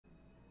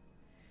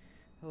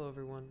Hello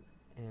everyone,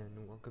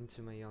 and welcome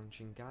to my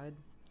Yanqing guide.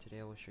 Today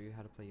I will show you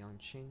how to play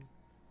Yanqing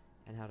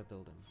and how to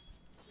build him.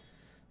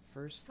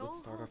 First, let's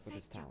start off with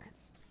his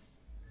talents.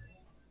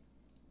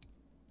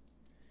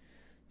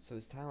 So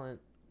his talent,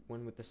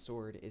 when with the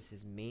sword, is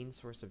his main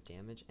source of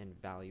damage and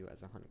value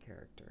as a hunt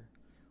character.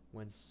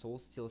 When Soul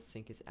Steel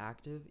Sync is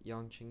active,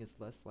 Yanqing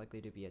is less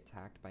likely to be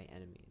attacked by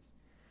enemies.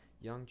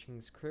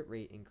 Yanqing's crit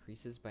rate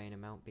increases by an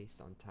amount based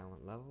on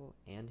talent level,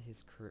 and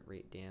his crit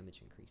rate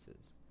damage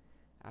increases.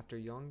 After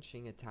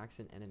Yanqing attacks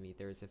an enemy,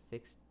 there is a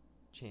fixed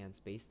chance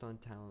based on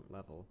talent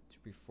level to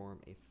perform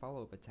a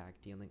follow-up attack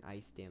dealing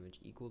ice damage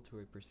equal to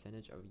a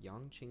percentage of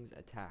Yanqing's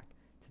attack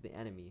to the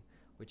enemy,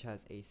 which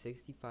has a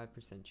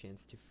 65%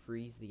 chance to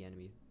freeze the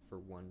enemy for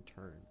one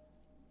turn.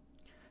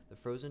 The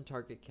frozen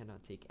target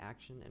cannot take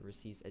action and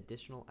receives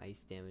additional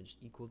ice damage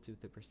equal to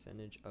the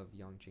percentage of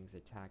Yanqing's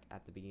attack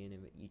at the beginning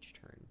of each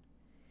turn.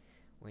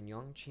 When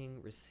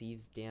Yanqing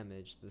receives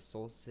damage, the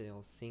Soul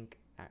Steel Sync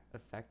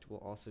effect will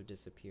also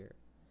disappear.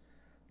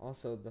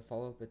 Also, the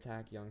follow-up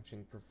attack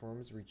Yanqing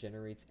performs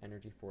regenerates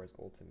energy for his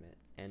ultimate,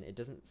 and it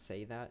doesn't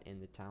say that in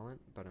the talent,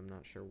 but I'm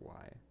not sure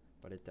why,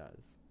 but it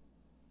does.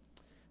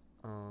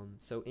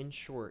 So in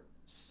short,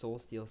 Soul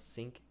Steel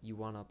Sync you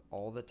want up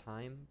all the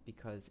time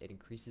because it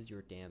increases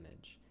your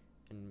damage,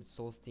 and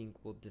Soul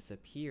Sync will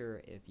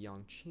disappear if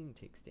Yanqing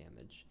takes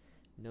damage.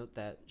 Note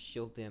that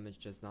shield damage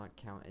does not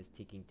count as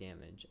taking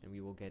damage, and we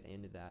will get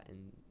into that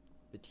in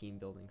the team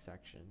building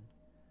section.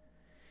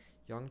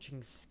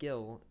 Yanqing's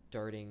skill,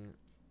 darting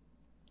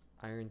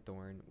Iron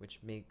Thorn, which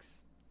makes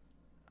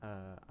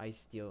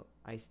ice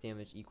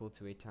damage equal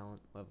to a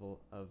talent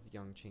level of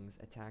Yanqing's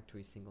attack to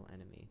a single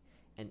enemy,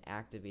 and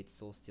activates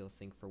Soul Steel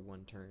Sync for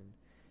one turn.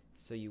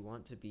 So you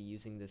want to be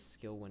using this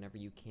skill whenever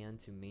you can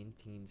to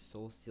maintain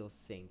Soul Steel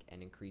Sync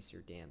and increase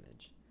your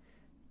damage.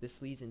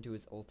 This leads into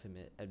his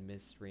ultimate,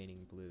 amidst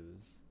raining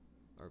blues,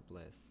 or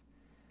bliss.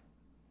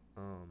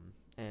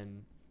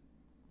 And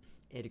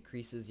it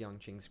increases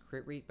Yanqing's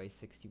crit rate by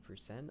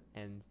 60%,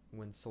 and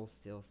when Soul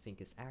Steel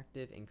Sync is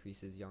active,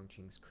 increases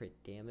Yanqing's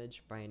crit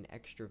damage by an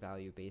extra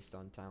value based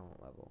on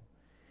talent level.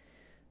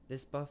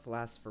 This buff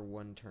lasts for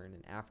one turn,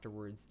 and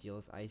afterwards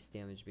deals ice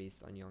damage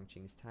based on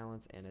Yanqing's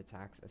talents and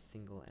attacks a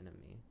single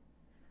enemy.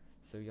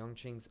 So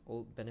Yanqing's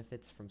ult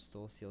benefits from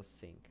Soul Steel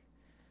Sync.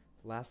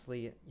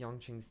 Lastly,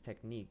 Yanqing's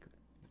technique,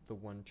 the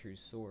One True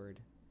Sword.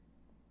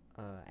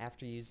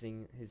 After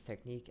using his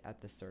technique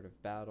at the start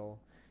of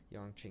battle,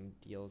 Yanqing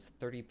deals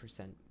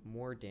 30%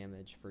 more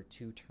damage for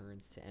 2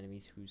 turns to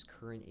enemies whose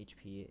current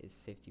HP is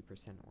 50%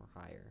 or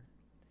higher.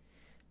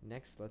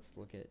 Next, let's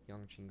look at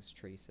Yanqing's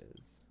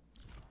traces.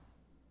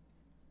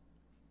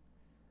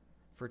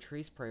 For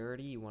trace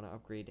priority, you want to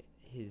upgrade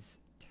his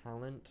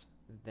talent,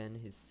 then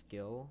his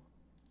skill,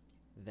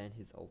 then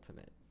his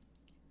ultimate.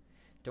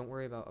 Don't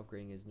worry about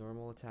upgrading his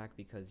normal attack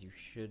because you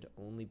should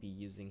only be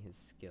using his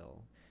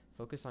skill.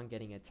 Focus on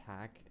getting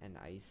attack and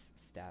ice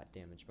stat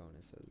damage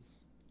bonuses.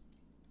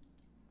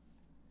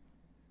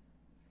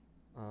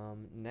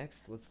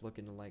 Next, let's look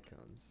into light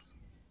cones.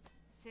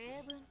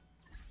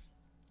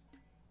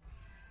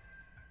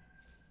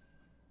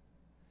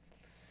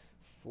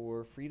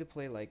 For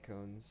free-to-play light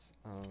cones,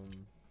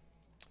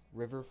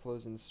 River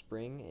Flows in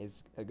Spring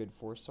is a good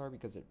 4-star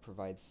because it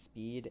provides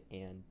speed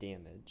and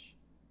damage.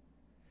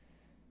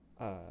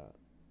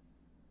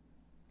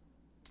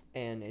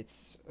 And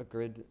it's a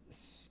good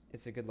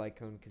light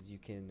cone because you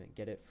can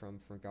get it from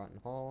Forgotten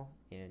Hall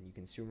and you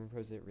can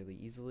superimpose it really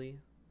easily,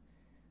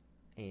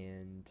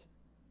 and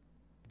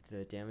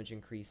the damage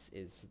increase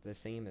is the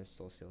same as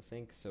Soul Steel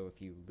Sync, so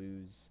if you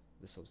lose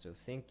the Soul Steel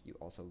Sync, you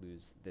also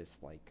lose this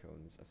light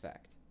cone's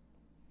effect.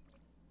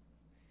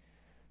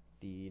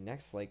 The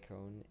next light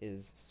cone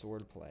is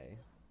Swordplay,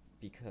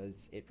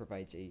 because it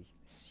provides a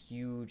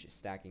huge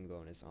stacking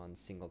bonus on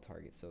single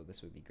targets, so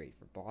this would be great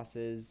for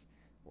bosses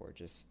or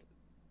just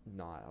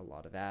not a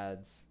lot of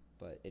ads,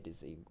 but it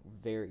is a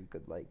very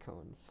good light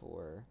cone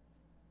for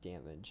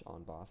damage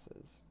on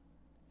bosses.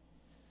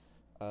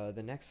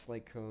 The next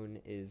light cone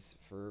is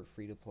for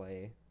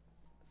free-to-play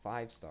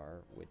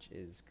 5-star, which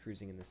is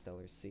Cruising in the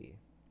Stellar Sea.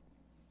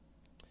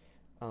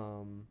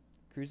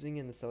 Cruising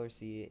in the Stellar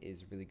Sea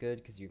is really good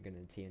because you're going to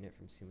obtain it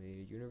from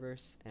Simulated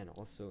Universe and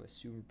also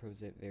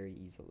superimpose it very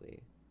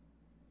easily.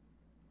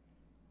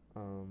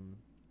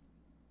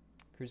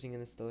 Cruising in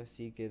the Stellar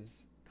Sea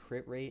gives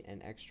crit rate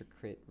and extra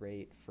crit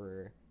rate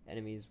for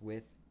enemies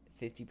with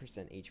 50%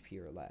 HP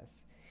or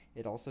less.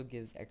 It also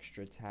gives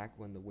extra attack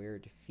when the wearer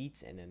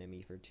defeats an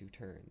enemy for 2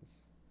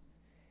 turns.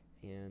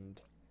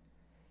 And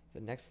the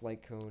next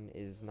light cone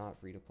is not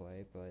free to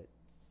play, but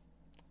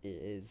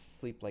it is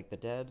Sleep Like the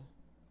Dead,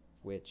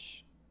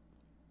 which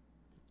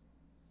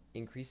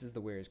increases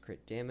the wearer's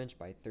crit damage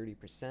by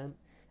 30%,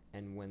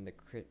 and when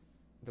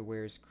the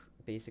wearer's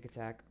basic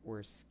attack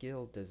or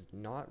skill does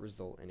not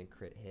result in a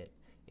crit hit,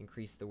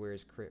 increase the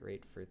wearer's crit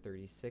rate for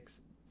 36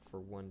 for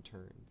 1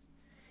 turn.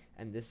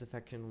 And this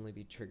effect can only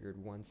be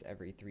triggered once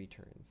every 3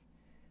 turns.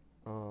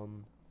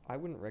 I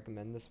wouldn't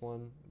recommend this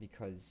one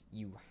because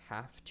you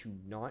have to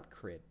not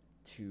crit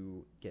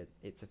to get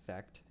its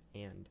effect,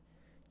 and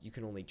you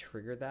can only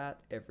trigger that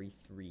every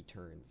 3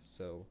 turns.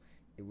 So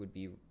it would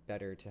be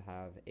better to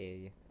have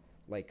a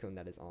light cone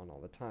that is on all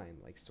the time,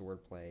 like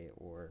swordplay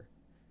or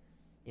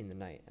in the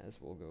night,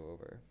 as we'll go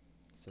over.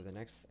 So the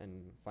next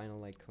and final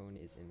light cone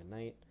is in the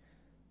night,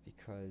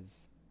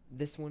 because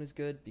this one is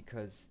good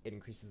because it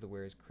increases the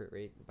wearer's crit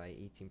rate by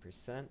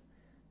 18%,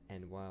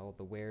 and while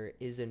the wearer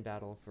is in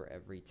battle, for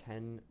every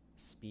 10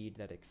 speed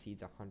that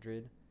exceeds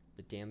 100,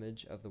 the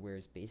damage of the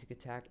wearer's basic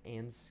attack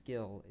and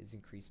skill is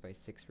increased by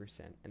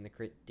 6%, and the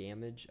crit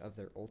damage of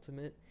their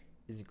ultimate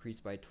is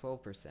increased by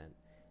 12%.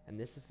 And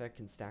this effect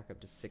can stack up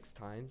to 6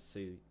 times, so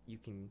you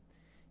can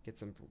get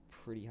some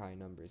pretty high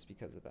numbers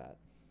because of that.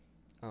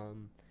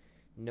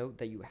 Note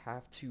that you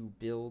have to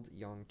build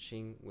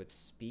Yanqing with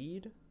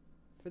speed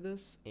for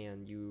this,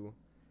 and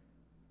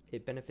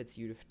it benefits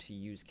you to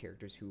use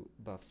characters who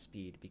buff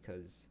speed,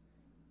 because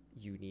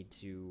you need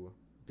to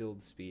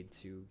build speed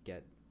to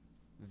get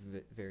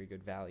very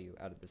good value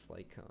out of this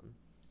light cone.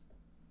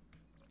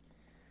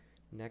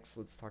 Next,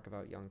 let's talk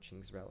about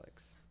Yanqing's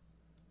relics.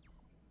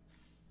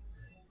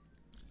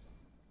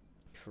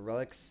 For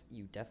relics,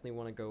 you definitely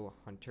want to go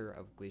Hunter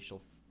of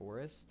Glacial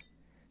Forest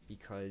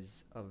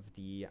because of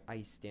the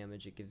ice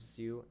damage it gives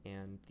you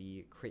and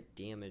the crit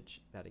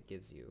damage that it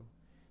gives you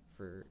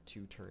for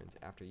 2 turns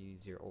after you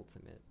use your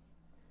ultimate.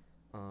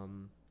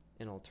 An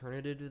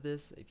alternative to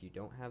this, if you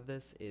don't have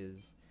this,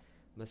 is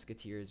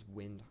Musketeer's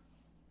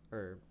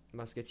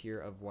Musketeer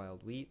of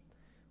Wild Wheat,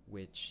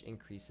 which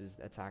increases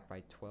the attack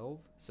by 12.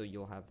 So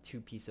you'll have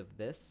 2 pieces of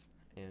this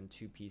and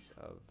 2 pieces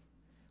of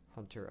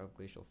Hunter of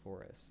Glacial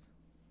Forest.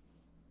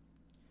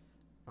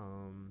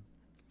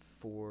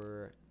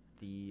 For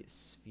the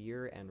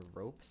sphere and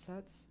rope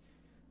sets,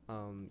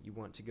 you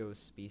want to go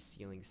Space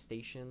Sealing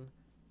Station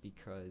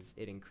because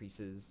it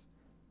increases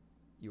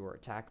your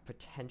attack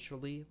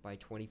potentially by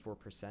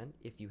 24%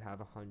 if you have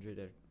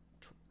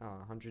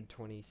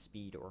 120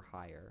 speed or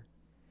higher.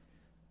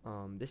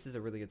 This is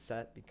a really good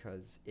set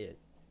because it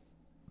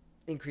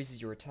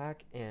increases your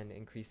attack and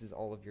increases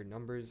all of your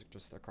numbers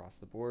just across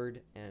the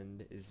board,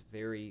 and is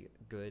very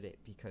good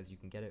because you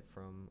can get it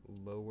from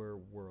Lower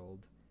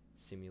World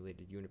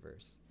Simulated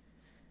Universe.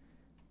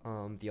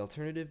 The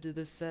alternative to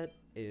this set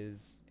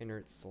is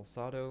Inert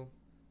Solsado,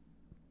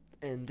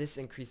 and this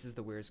increases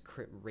the wearer's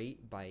crit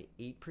rate by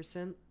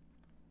 8%,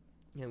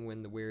 and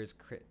when the wearer's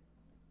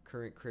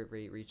current crit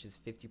rate reaches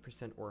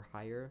 50% or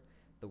higher,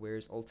 the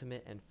wearer's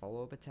ultimate and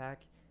follow-up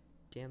attack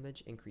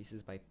damage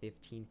increases by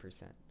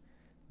 15%.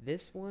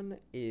 This one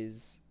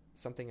is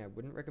something I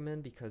wouldn't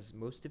recommend because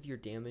most of your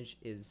damage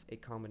is a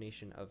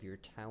combination of your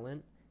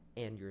talent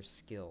and your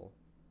skill,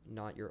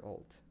 not your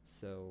ult.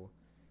 So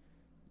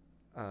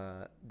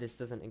this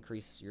doesn't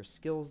increase your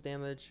skills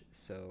damage,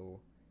 so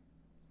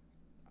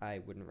I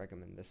wouldn't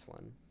recommend this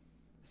one.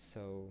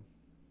 So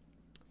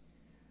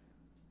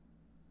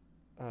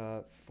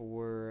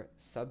for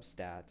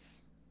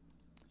substats,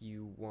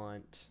 you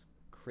want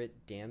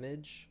crit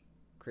damage,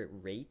 crit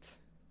rate,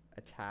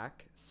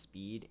 attack,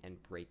 speed,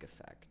 and break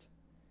effect.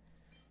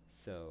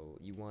 So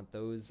you want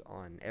those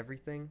on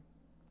everything,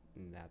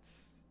 and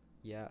that's,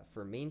 yeah.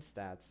 For main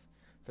stats,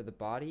 for the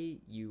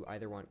body, you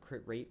either want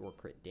crit rate or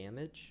crit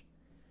damage.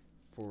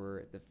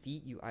 For the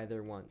feet, you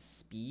either want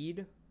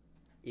speed,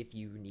 if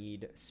you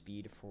need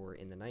speed for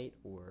in the night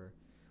or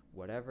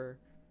whatever,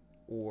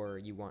 or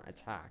you want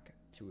attack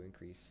to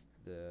increase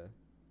the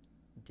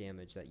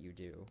damage that you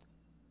do.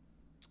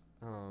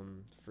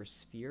 For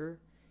sphere,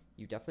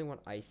 you definitely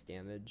want ice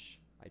damage.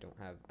 I don't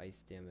have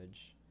ice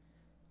damage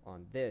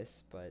on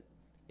this, but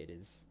it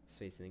is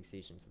Space Sealing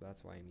Station, so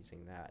that's why I'm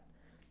using that.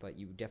 But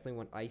you definitely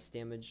want ice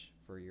damage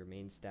for your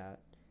main stat.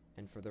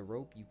 And for the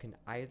rope, you can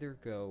either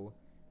go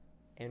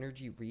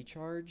energy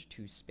recharge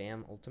to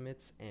spam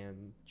ultimates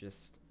and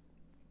just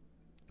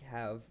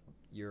have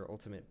your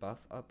ultimate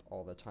buff up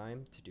all the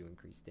time to do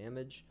increased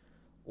damage,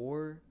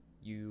 or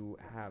you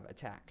have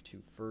attack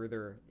to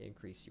further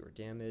increase your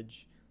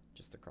damage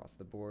just across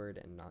the board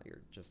and not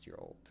just your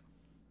ult.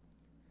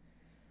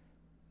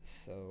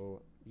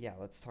 So yeah,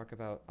 let's talk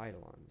about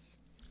Eidolons.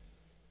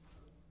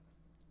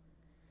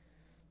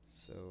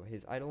 So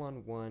his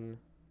Eidolon 1,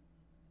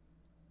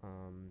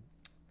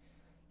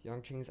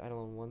 Yanqing's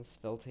Eidolon 1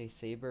 Svelte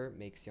Saber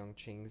makes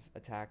Yanqing's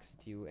attacks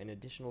do an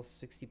additional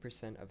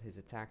 60% of his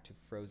attack to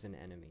frozen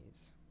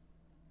enemies.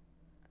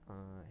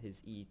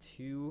 His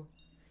E2,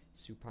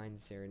 Supine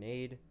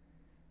Serenade,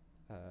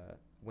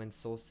 when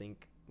Soul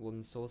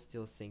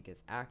Steel Sync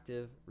is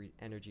active,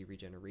 energy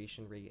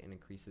regeneration rate and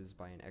increases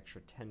by an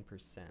extra 10%.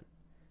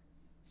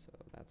 So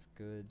that's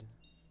good.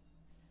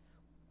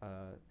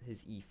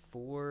 His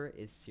E4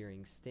 is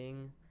Searing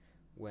Sting.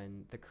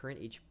 When the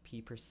current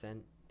HP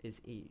percent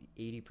is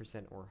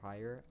 80% or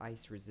higher,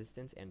 ice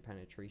resistance and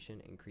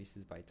penetration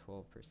increases by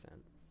 12%.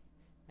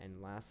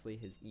 And lastly,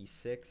 his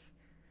E6,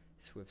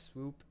 Swift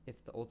Swoop.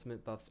 If the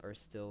ultimate buffs are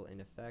still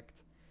in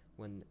effect,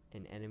 when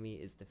an enemy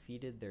is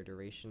defeated, their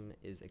duration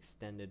is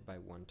extended by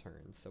 1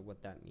 turn. So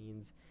what that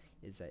means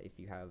is that if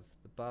you have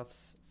the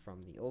buffs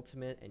from the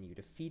ultimate and you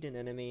defeat an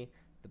enemy,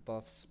 the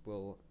buffs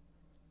will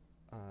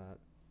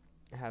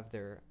have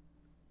their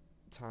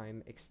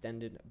time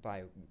extended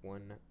by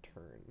 1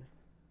 turn.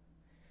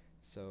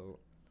 So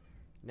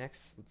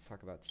next, let's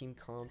talk about team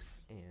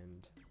comps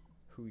and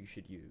who you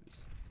should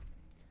use.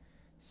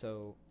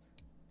 So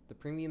the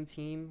premium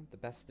team, the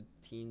best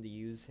team to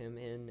use him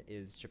in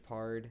is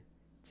Japard,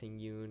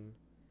 Tingyun,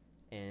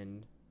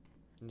 and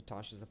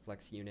Natasha's a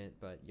flex unit,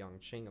 but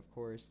Yanqing, of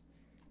course,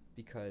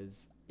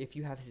 because if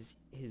you have his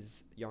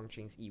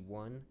Yanqing's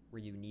E1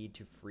 where you need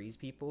to freeze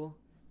people,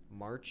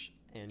 March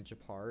and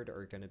Japard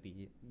are going to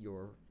be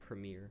your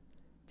premier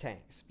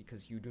tanks,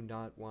 because you do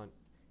not want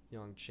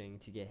Yanqing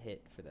to get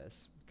hit for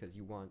this, because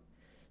you want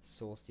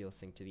Soul Steel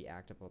Sync to be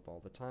active up all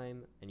the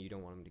time, and you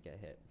don't want him to get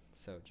hit.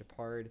 So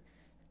Japard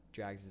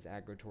drags his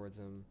aggro towards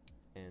him,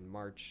 and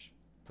March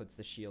puts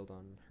the shield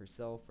on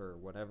herself or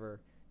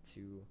whatever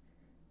to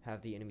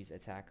have the enemies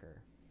attack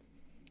her.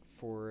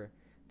 For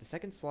the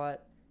second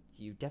slot,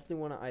 you definitely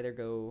want to either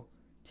go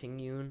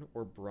Tingyun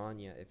or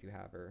Bronya if you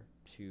have her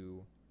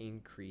to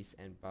increase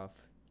and buff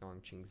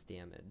Yangqing's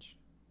damage.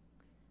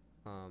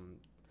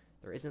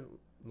 There isn't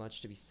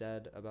much to be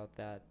said about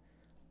that.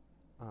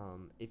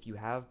 If you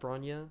have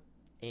Bronya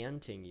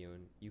and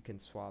Tingyun, you can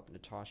swap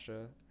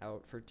Natasha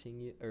out for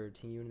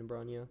Tingyun and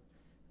Bronya,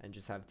 and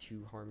just have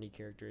 2 Harmony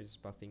characters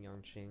buffing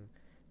Yanqing.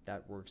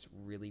 That works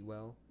really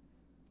well.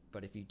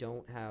 But if you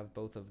don't have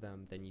both of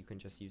them, then you can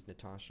just use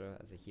Natasha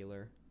as a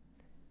healer.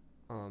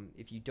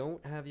 If you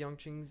don't have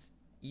Yangqing's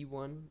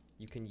E1,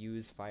 you can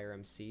use Fire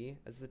MC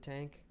as the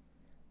tank,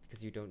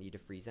 because you don't need to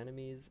freeze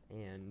enemies,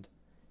 and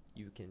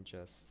you can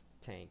just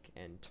tank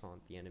and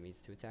taunt the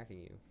enemies to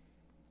attacking you.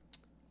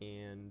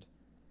 And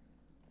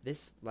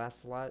this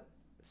last slot,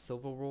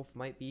 Silverwolf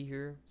might be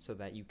here, so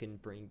that you can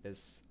bring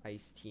this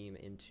ice team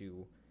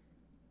into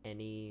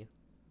any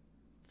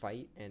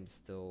fight and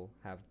still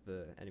have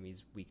the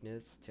enemy's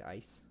weakness to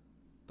ice,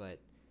 but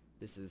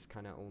this is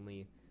kind of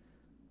only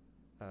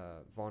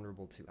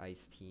vulnerable to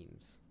ice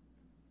teams.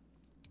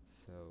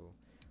 So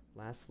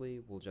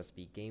lastly will just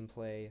be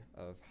gameplay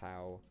of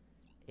how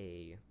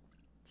a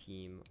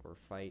team or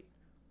fight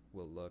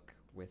will look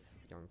with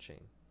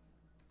Yanqing.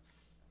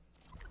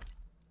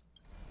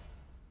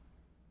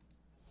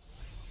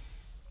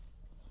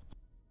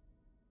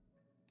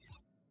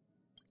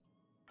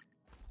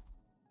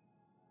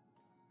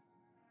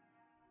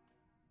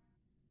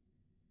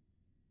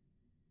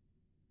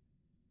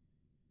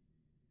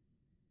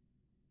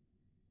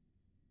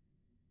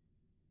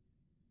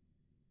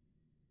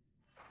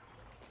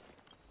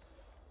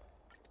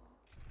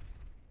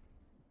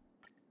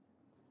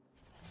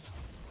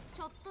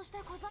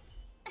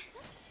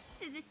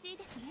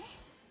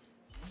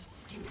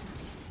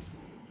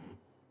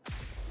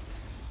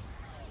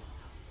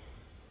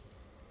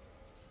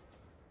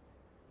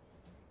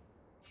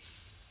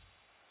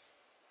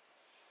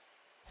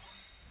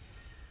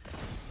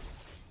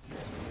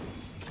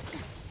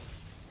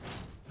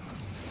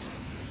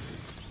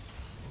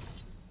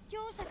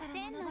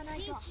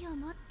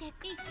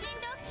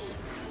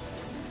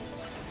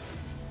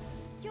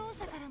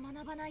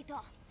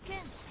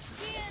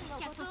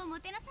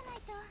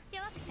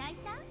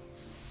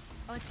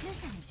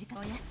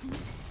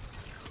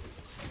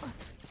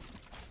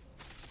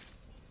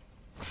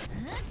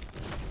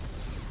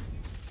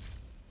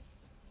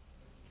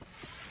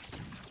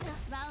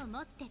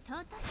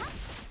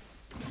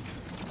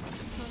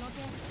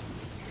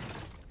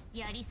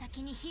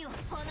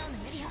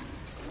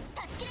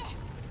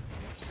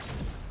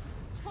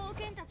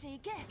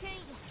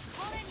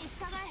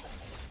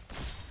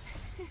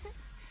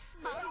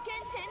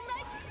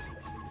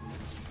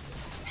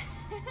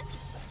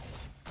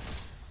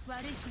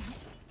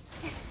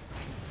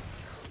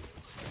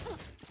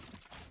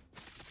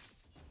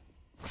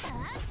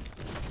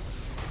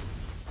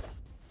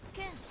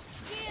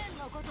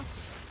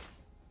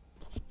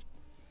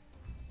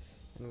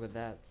 And with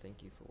that,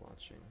 thank you for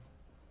watching.